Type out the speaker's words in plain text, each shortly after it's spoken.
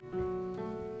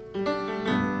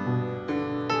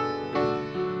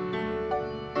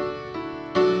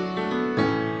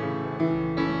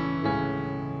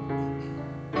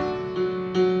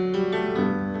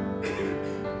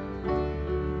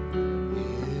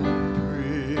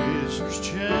master's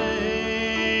chain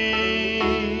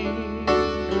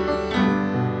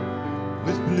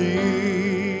with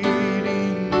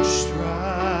bleeding stripe.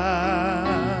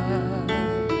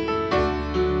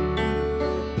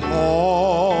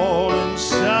 Paul and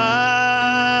Silas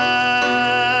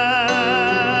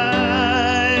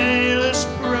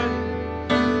prayed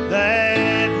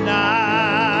that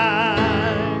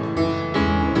night,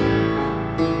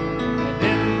 and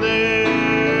in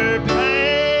their pain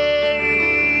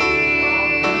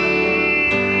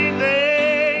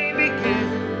they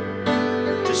began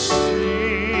to sing.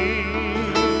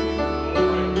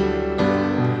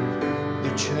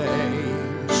 The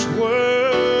chains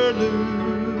were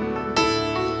loose,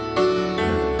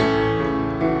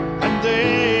 and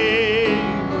they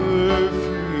were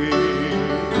free.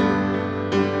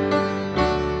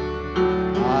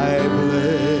 I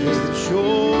bless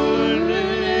your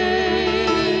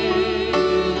name.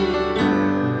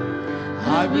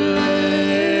 I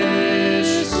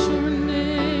bless your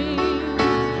name.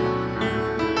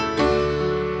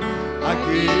 I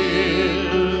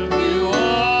give you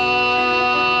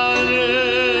honor.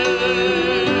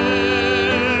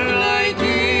 I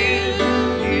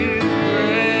give you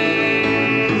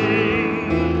praise.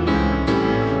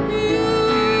 You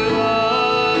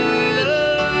are the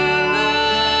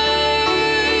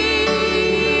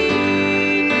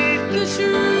light, the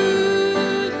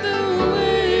truth, the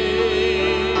way.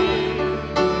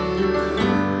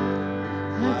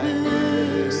 I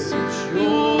bless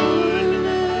your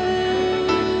name.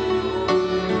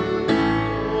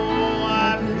 Oh, I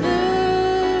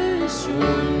bless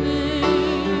your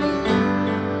name.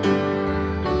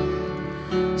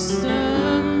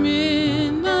 Some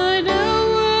midnight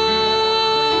hour,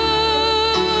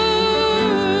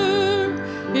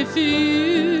 if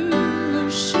you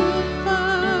should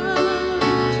find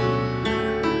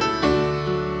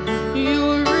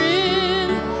you're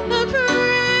in a prison,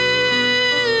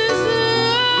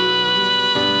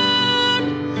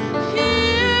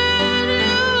 in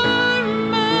your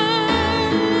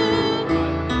mind,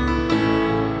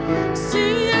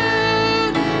 sing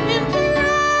out in praise,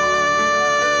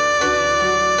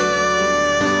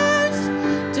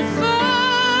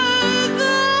 defy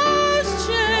those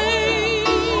chains,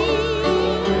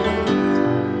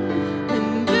 and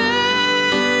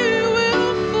they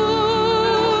will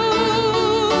fall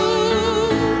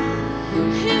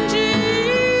in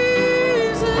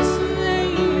Jesus'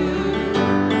 name.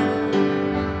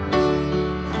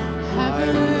 I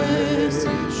bless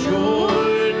your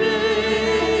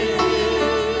name.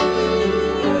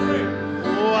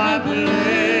 Oh, I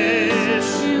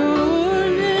bless your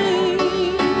name.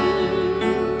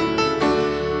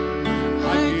 I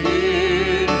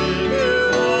give you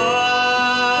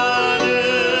honor.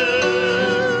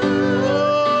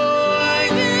 Oh, I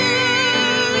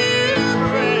give you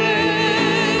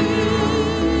praise.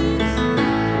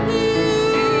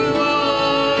 You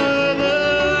are the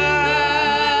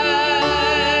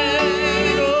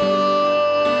light,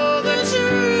 oh, the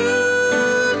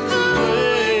truth, the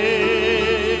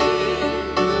way.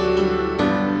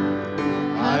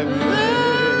 I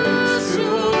bless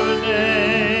your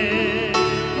name.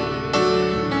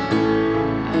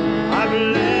 I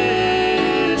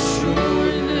bless your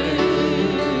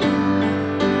name.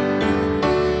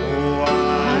 Oh, I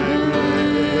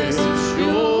bless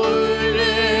your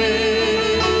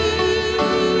name.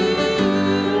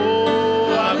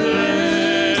 Oh, I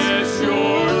bless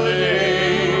your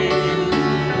name.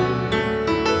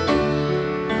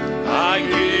 I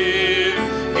give